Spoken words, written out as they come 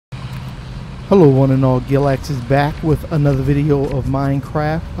Hello one and all, Gilax is back with another video of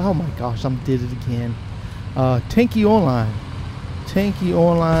Minecraft. Oh my gosh, I did it again. Tankionline.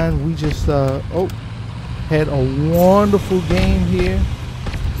 Tankionline, we just had a wonderful game here.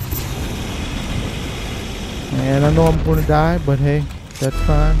 And I know I'm gonna die, but hey, that's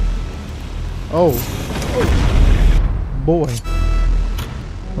fine. Oh boy.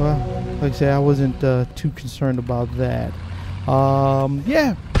 Well, like I said, I wasn't too concerned about that.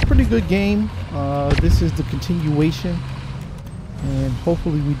 Yeah, pretty good game. This is the continuation, and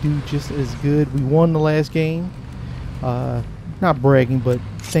hopefully we do just as good. We won the last game. Not bragging, but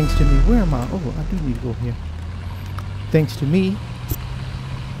thanks to me. Where am I? Oh, I do need to go here. Thanks to me.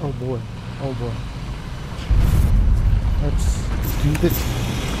 Oh boy. Oh boy. Let's do this.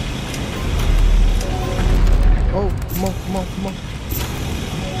 Oh, come on, come on, come on.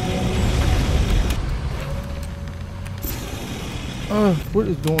 What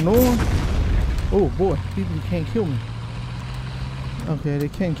is going on? Oh boy, people can't kill me. Okay, they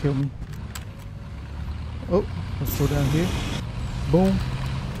can kill me. Oh, let's go down here. Boom.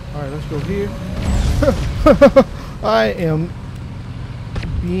 Alright, let's go here. I am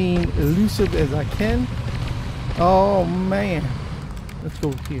being elusive as I can. Oh man. Let's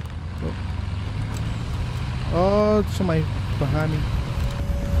go here. Oh, somebody behind me.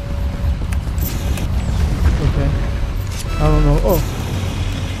 Okay. I don't know. Oh.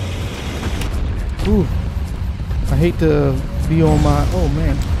 Ooh. I hate to be on my... Oh,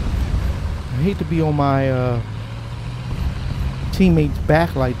 man. I hate to be on my teammate's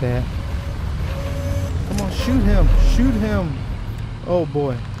back like that. Come on, shoot him. Shoot him. Oh,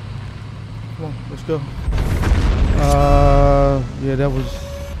 boy. Come on, let's go. Yeah, that was...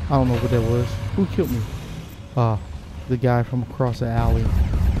 I don't know what that was. Who killed me? The guy from across the alley.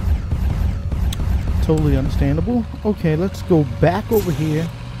 Totally understandable. Okay, let's go back over here,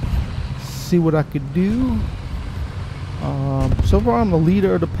 see what I could do. So far I'm the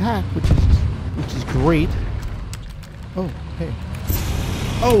leader of the pack, which is great. Oh, hey.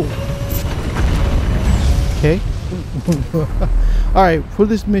 Oh. Okay. All right, for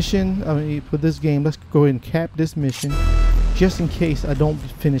this mission, I mean for this game, let's go ahead and cap this mission, just in case I don't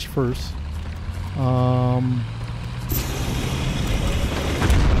finish first.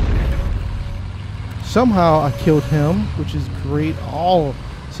 Somehow I killed him, which is great. Oh,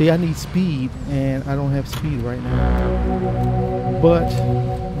 see, I need speed, and I don't have speed right now. But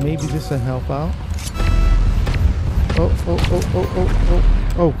maybe this will help out.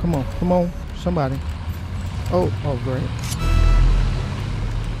 Oh, come on, somebody. Oh, great.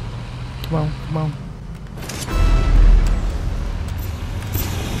 Come on.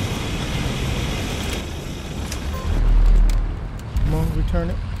 Come on, return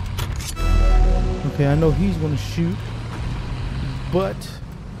it. Okay, I know he's gonna shoot, but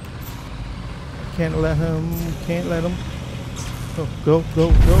can't let him. Oh, go.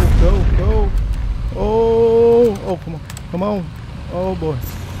 Oh, come on. Oh boy.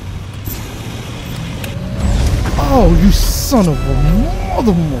 Oh, you son of a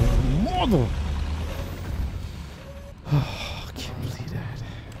mother. Oh, I can't believe that.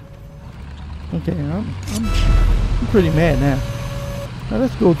 Okay, I'm pretty mad now. Now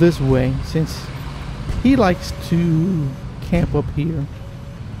let's go this way, since he likes to camp up here.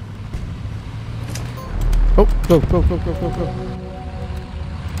 Oh, go.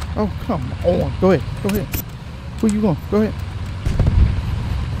 Oh, come on. Go ahead. Where you going? Go ahead.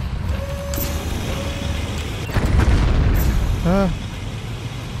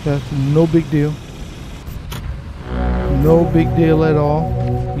 That's no big deal. No big deal at all.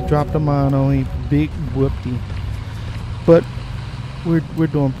 He dropped a mine on me. Big whoopty. But we're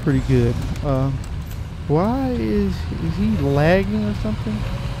doing pretty good. Why is he lagging or something?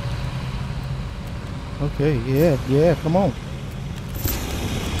 Okay, yeah, come on.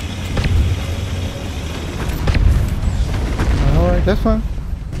 Alright, that's fine.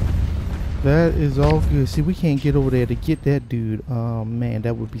 That is all good. See, we can't get over there to get that dude. Oh man,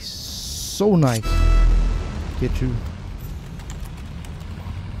 that would be so nice. Get you.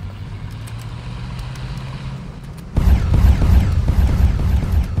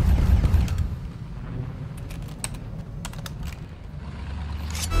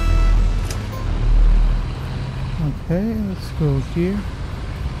 Okay, let's go here.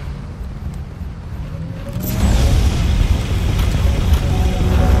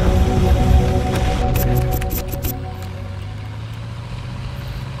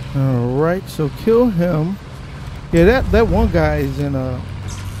 Alright, so kill him. Yeah, that one guy is in a...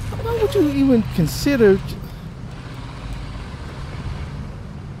 Why would you even consider...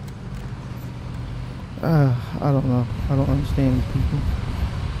 I don't know. I don't understand these people.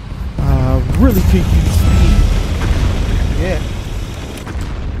 really could use speed. Yeah.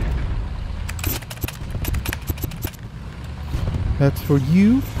 That's for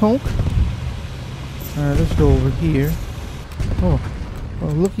you, punk. Alright, let's go over here. Oh,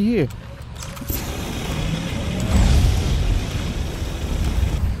 looky here.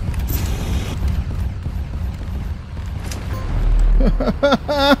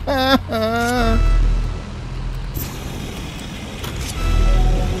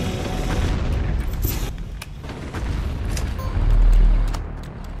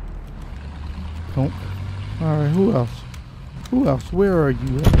 Punk. Alright, who else? Who else? Where are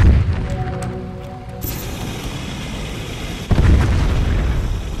you at?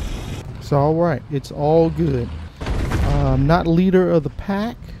 It's alright. It's all good. Not leader of the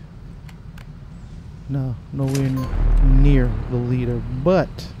pack. No, nowhere near the leader. But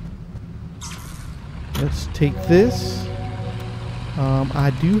let's take this.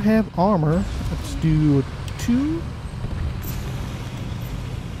 I do have armor. Let's do 2.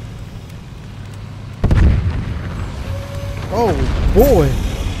 Oh boy.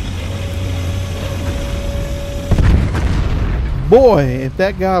 Boy, if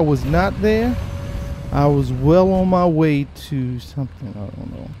that guy was not there, I was well on my way to something. I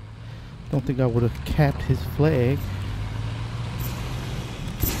don't know. Don't think I would have capped his flag.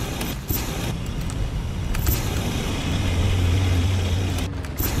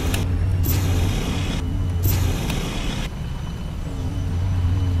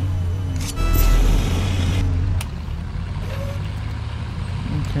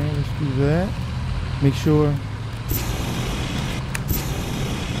 Okay, let's do that. Make sure.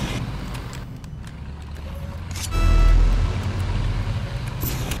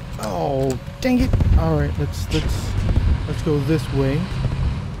 Oh, dang it. All right, let's go this way,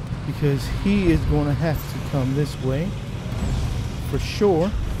 because he is going to have to come this way for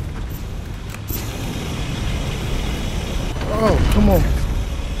sure. Oh, come on.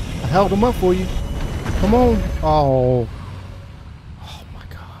 I held him up for you. Come on. Oh. Oh my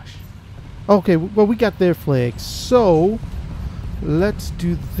gosh. Okay, well, we got their flag. So, let's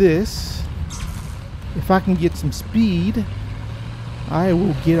do this. If I can get some speed, I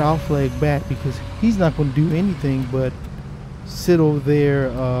will get our flag back, because he's not going to do anything but sit over there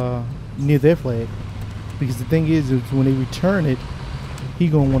near their flag. Because the thing is when they return it, he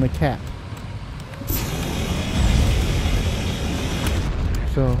going to want to cap.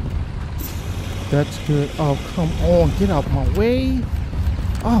 So that's good. Oh, come on, get out my way.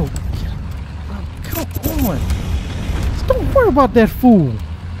 Oh, come on. Just don't worry about that fool.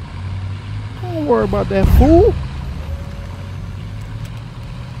 Don't worry about that fool.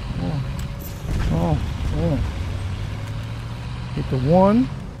 Oh. Hit the 1.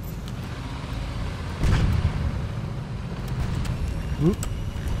 Oop.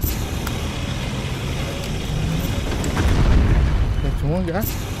 That's one guy.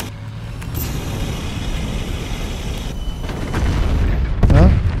 Well,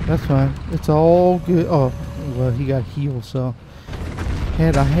 that's fine. It's all good. Oh, well, he got healed, so I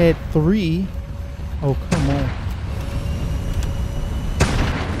had 3. Oh, come on.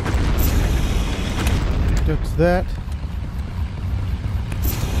 That's that.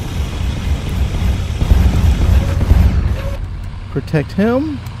 Protect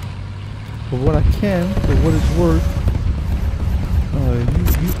him for what I can, for what it's worth.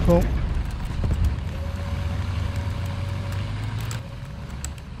 You punk.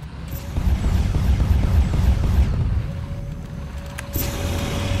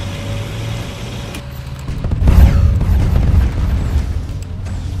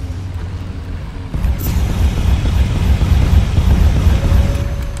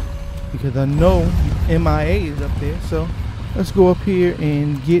 Because I know MIA is up there, so let's go up here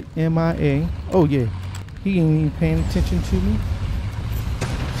and get MIA. Oh yeah, he ain't even paying attention to me.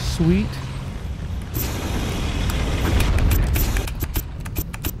 Sweet.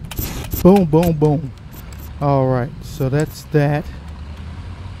 Boom, boom, boom. All right, so that's that.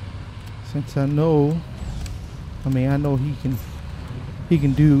 Since I know, I know he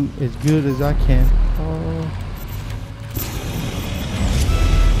can do as good as I can.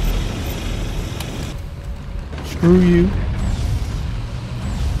 Screw you.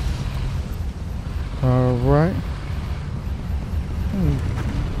 All right.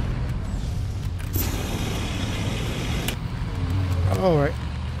 All right.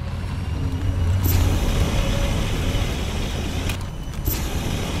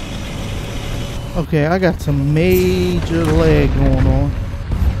 Okay, I got some major lag going on.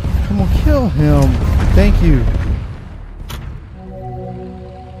 Come on, kill him. Thank you.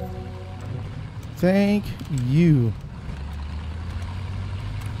 Thank you.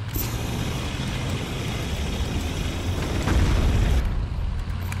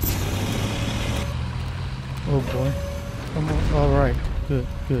 Good,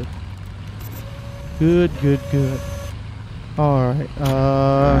 good. Good, good, good. Alright,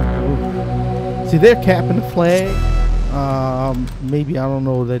 see, they're capping the flag. Maybe, I don't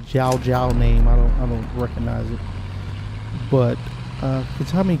know that Jiao name. I don't recognize it. But,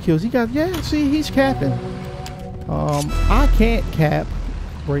 it's how many kills he got? Yeah, see, he's capping. I can't cap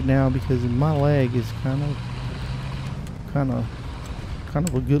right now because my leg is kind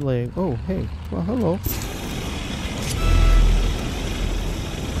of a good leg. Oh, hey, well, hello.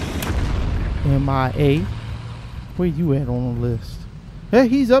 MIA. Where you at on the list? Hey,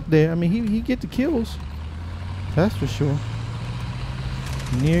 he's up there. I mean, he get the kills. That's for sure.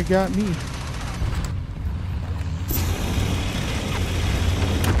 Near got me.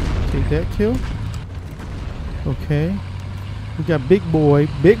 Take that kill. Okay. We got big boy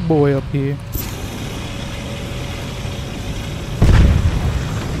up here.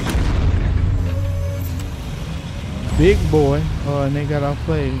 Big boy. Oh, and they got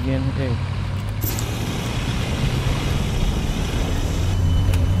outplayed again. Hey.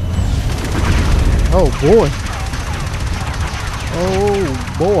 Oh boy.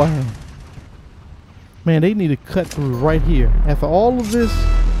 Oh boy. Man, they need to cut through right here. After all this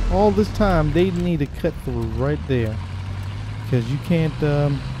time, they need to cut through right there. Because you can't, I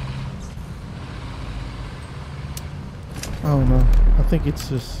don't know. I think it's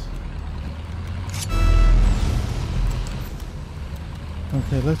just...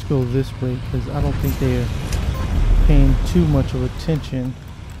 Okay, let's go this way because I don't think they're paying too much of attention.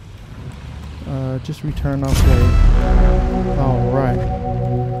 Just return our flag. Alright.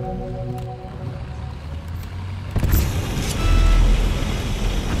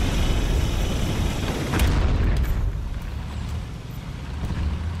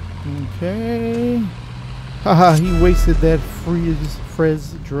 Okay. Haha, he wasted that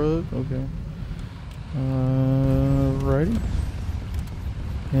Frez drug. Okay. Righty.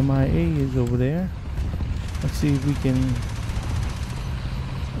 MIA is over there. Let's see if we can.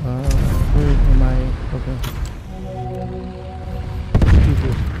 Where is MIA? Okay.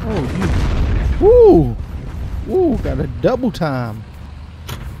 Oh, you. Woo! Woo! Got a double time.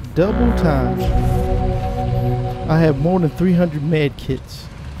 Double time. I have more than 300 med kits.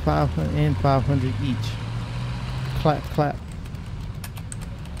 500 and 500 each. Clap, clap.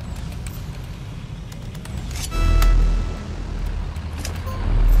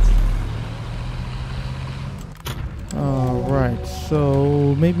 Alright,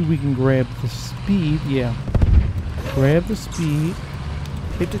 so maybe we can grab the speed. Yeah. Grab the speed.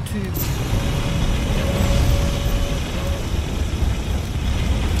 Hit the tube.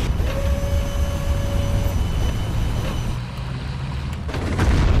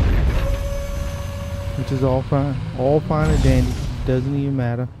 Which is all fine. All fine and dandy. Doesn't even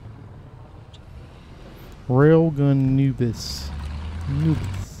matter. Railgun Nubis.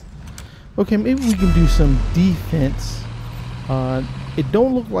 Okay, maybe we can do some defense. It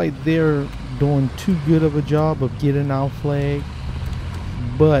don't look like they're doing too good of a job of getting our flag,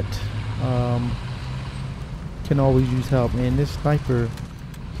 but can always use help. And this sniper,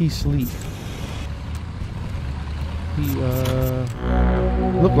 he sleep. He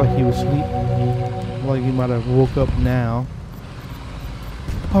looked like he was asleep. Like he might have woke up now.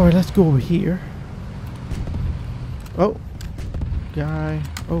 All right, let's go over here. Oh, guy.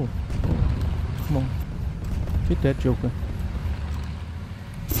 Oh. Come on. Hit that joker.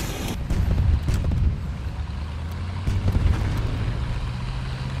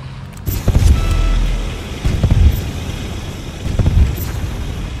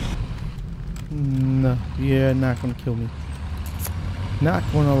 No. Yeah, not gonna kill me. Not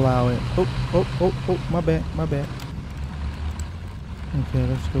gonna allow it. Oh, my bad. Okay,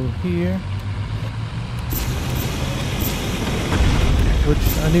 let's go here. Which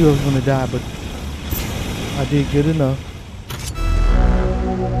I knew I was gonna die, but I did good enough.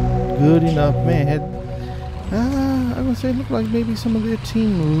 Good enough, man. I'm gonna say it looked like maybe some of their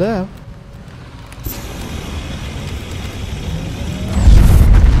team left.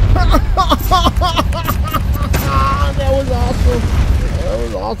 That was awesome. That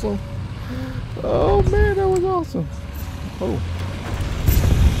was awesome. Oh man, that was awesome. Oh.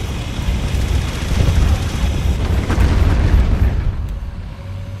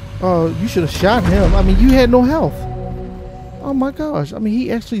 Oh, you should have shot him. I mean, you had no health. Oh my gosh. I mean,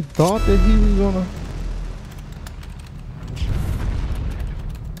 he actually thought that he was gonna...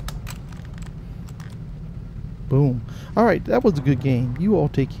 Boom. Alright, that was a good game. You all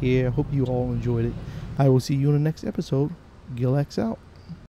take care. Hope you all enjoyed it. I will see you in the next episode. Gilax out.